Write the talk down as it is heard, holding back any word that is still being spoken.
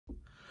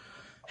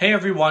Hey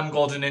everyone,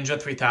 Golden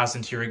Ninja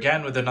 3000 here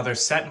again with another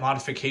set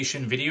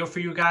modification video for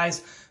you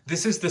guys.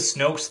 This is the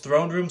Snoke's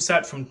Throne Room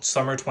set from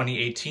summer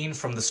 2018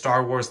 from the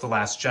Star Wars The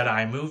Last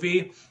Jedi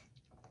movie.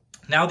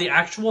 Now the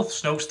actual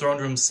Snoke's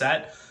Throne Room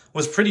set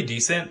was pretty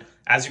decent.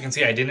 As you can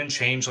see, I didn't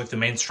change the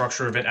main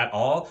structure of it at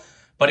all,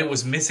 but it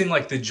was missing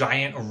the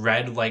giant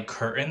red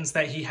curtains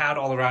that he had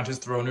all around his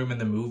throne room in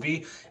the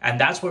movie, and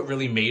that's what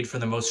really made for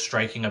the most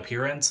striking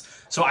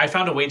appearance. So I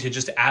found a way to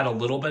just add a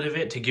little bit of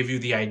it to give you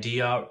the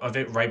idea of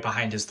it right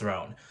behind his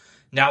throne.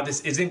 Now this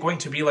isn't going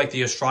to be like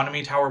the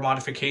astronomy tower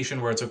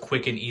modification where it's a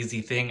quick and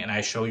easy thing and I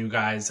show you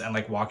guys and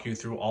walk you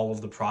through all of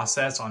the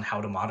process on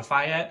how to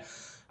modify it.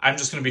 I'm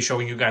just going to be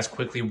showing you guys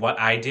quickly what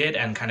I did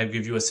and kind of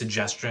give you a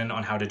suggestion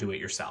on how to do it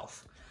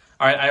yourself.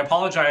 All right, I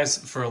apologize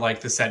for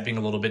the set being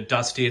a little bit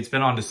dusty. It's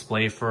been on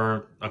display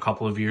for a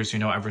couple of years,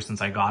 ever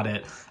since I got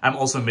it. I'm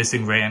also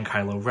missing Rey and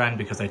Kylo Ren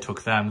because I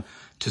took them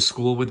to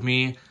school with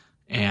me,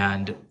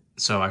 and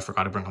so I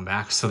forgot to bring them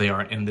back. So they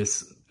aren't in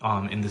this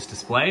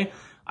display.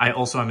 I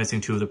also am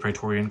missing 2 of the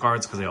Praetorian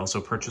Guards because I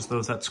also purchased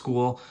those at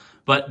school.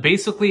 But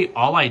basically,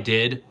 all I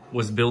did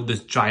was build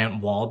this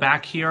giant wall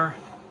back here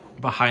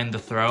behind the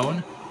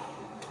throne,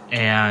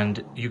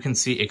 and you can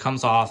see it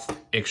comes off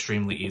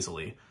extremely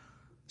easily.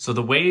 So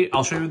the way,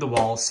 I'll show you the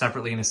wall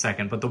separately in a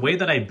second, but the way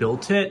that I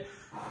built it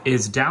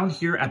is down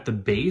here at the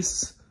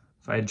base.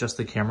 If I adjust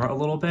the camera a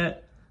little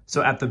bit.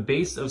 So at the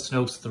base of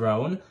Snoke's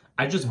throne,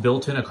 I just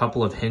built in a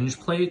couple of hinge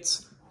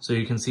plates. So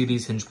you can see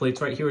these hinge plates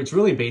right here. It's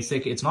really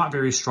basic. It's not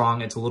very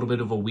strong. It's a little bit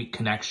of a weak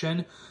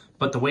connection.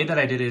 But the way that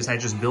I did it is I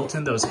just built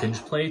in those hinge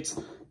plates.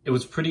 It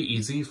was pretty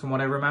easy from what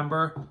I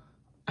remember.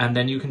 And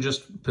then you can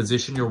just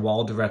position your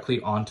wall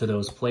directly onto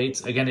those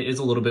plates. Again, it is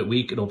a little bit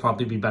weak. It'll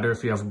probably be better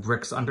if you have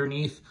bricks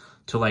underneath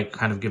to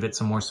kind of give it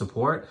some more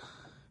support.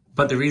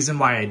 But the reason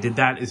why I did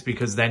that is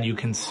because then you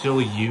can still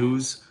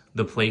use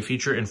the play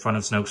feature in front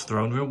of Snoke's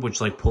throne room,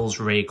 which pulls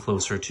Rey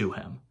closer to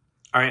him.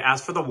 All right,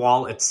 as for the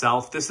wall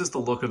itself, this is the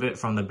look of it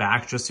from the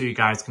back, just so you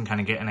guys can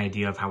kind of get an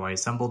idea of how I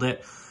assembled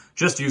it.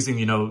 Just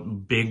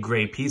using, big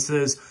gray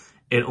pieces.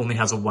 It only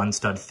has a 1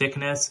 stud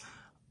thickness.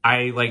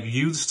 I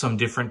used some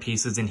different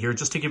pieces in here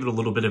just to give it a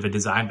little bit of a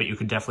design, but you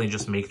could definitely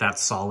just make that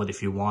solid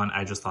if you want.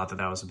 I just thought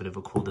that was a bit of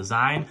a cool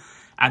design.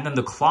 And then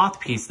the cloth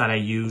piece that I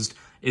used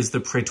is the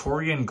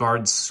Praetorian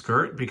Guard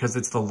skirt because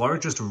it's the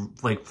largest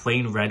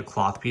plain red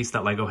cloth piece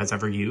that LEGO has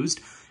ever used.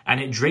 And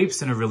it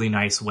drapes in a really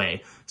nice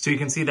way. So you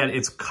can see that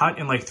it's cut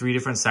in 3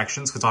 different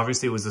sections because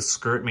obviously it was a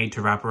skirt made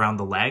to wrap around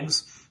the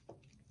legs.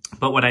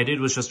 But what I did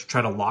was just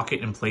try to lock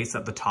it in place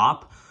at the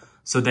top.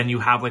 So then you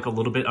have a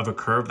little bit of a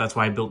curve. That's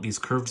why I built these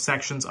curved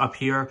sections up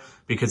here,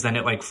 because then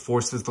it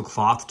forces the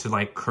cloth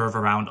to curve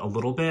around a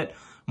little bit,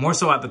 more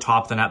so at the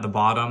top than at the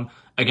bottom.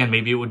 Again,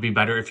 maybe it would be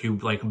better if you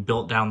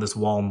built down this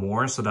wall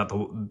more so that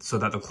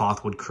the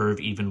cloth would curve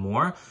even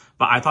more.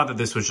 But I thought that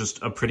this was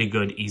just a pretty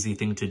good, easy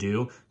thing to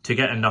do to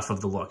get enough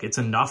of the look. It's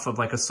enough of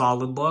a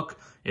solid look.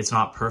 It's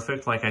not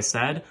perfect, like I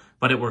said,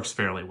 but it works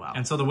fairly well.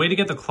 And so the way to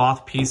get the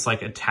cloth piece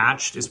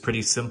attached is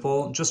pretty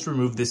simple. Just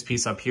remove this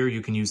piece up here.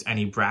 You can use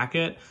any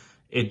bracket.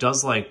 It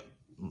does I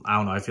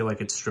don't know, I feel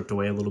like it's stripped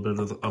away a little bit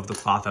of the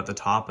cloth at the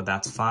top, but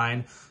that's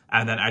fine.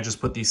 And then I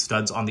just put these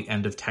studs on the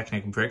end of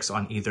Technic bricks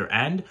on either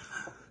end.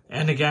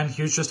 And again,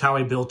 here's just how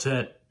I built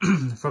it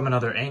from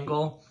another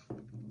angle.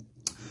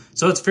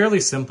 So it's fairly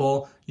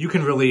simple. You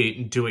can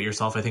really do it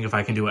yourself. I think if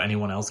I can do it,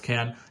 anyone else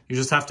can. You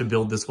just have to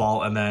build this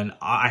wall, and then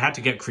I had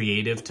to get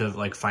creative to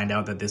find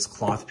out that this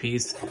cloth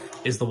piece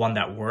is the one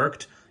that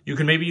worked. You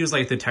can maybe use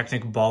the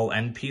Technic ball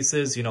end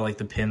pieces,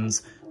 the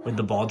pins with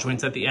the ball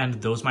joints at the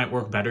end. Those might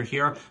work better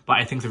here, but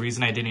I think the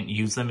reason I didn't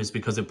use them is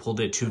because it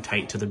pulled it too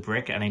tight to the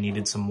brick and I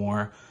needed some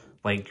more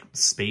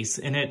space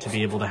in it to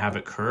be able to have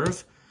it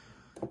curve.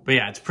 But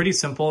yeah, it's pretty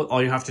simple.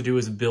 All you have to do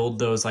is build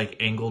those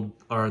angled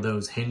or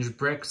those hinge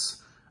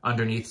bricks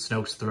underneath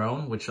Snoke's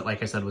throne, which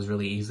like I said was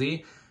really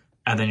easy.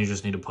 And then you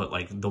just need to put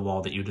the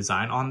wall that you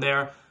design on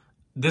there.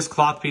 This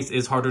cloth piece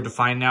is harder to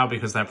find now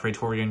because that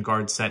Praetorian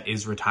Guard set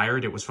is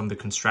retired. It was from the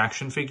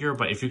Construction figure,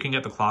 but if you can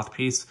get the cloth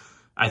piece,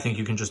 I think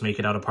you can just make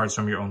it out of parts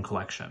from your own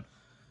collection.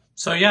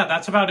 So yeah,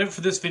 that's about it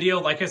for this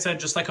video. Like I said,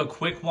 just a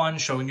quick one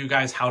showing you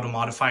guys how to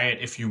modify it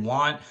if you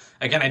want.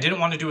 Again, I didn't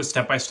want to do a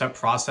step-by-step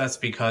process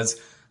because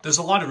there's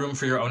a lot of room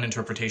for your own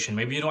interpretation.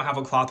 Maybe you don't have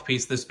a cloth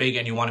piece this big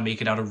and you want to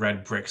make it out of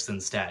red bricks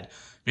instead.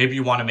 Maybe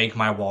you want to make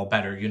my wall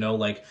better,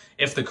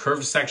 if the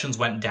curved sections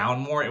went down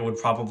more, it would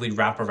probably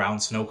wrap around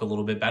Snoke a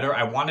little bit better.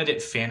 I wanted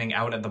it fanning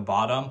out at the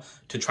bottom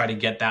to try to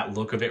get that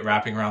look of it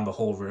wrapping around the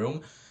whole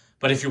room.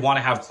 But if you want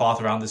to have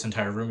cloth around this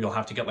entire room, you'll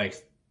have to get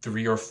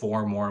 3 or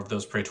 4 more of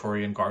those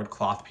Praetorian Guard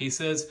cloth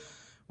pieces,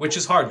 which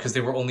is hard because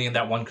they were only in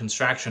that one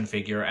Construction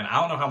figure. And I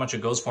don't know how much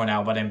it goes for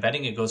now, but I'm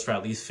betting it goes for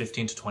at least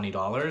 $15 to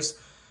 $20.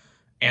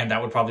 And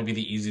that would probably be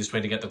the easiest way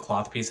to get the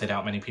cloth piece. I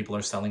doubt many people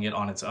are selling it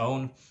on its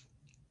own.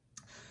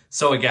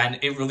 So again,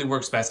 it really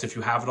works best if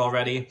you have it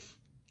already.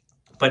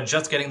 But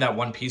just getting that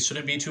one piece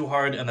shouldn't be too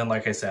hard. And then,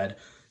 like I said,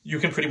 you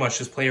can pretty much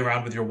just play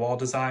around with your wall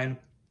design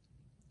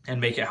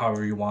and make it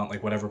however you want,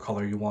 whatever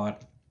color you want.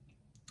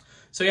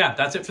 So yeah,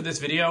 that's it for this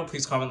video.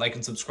 Please comment, like,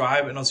 and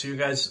subscribe, and I'll see you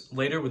guys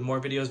later with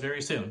more videos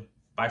very soon.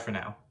 Bye for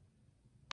now.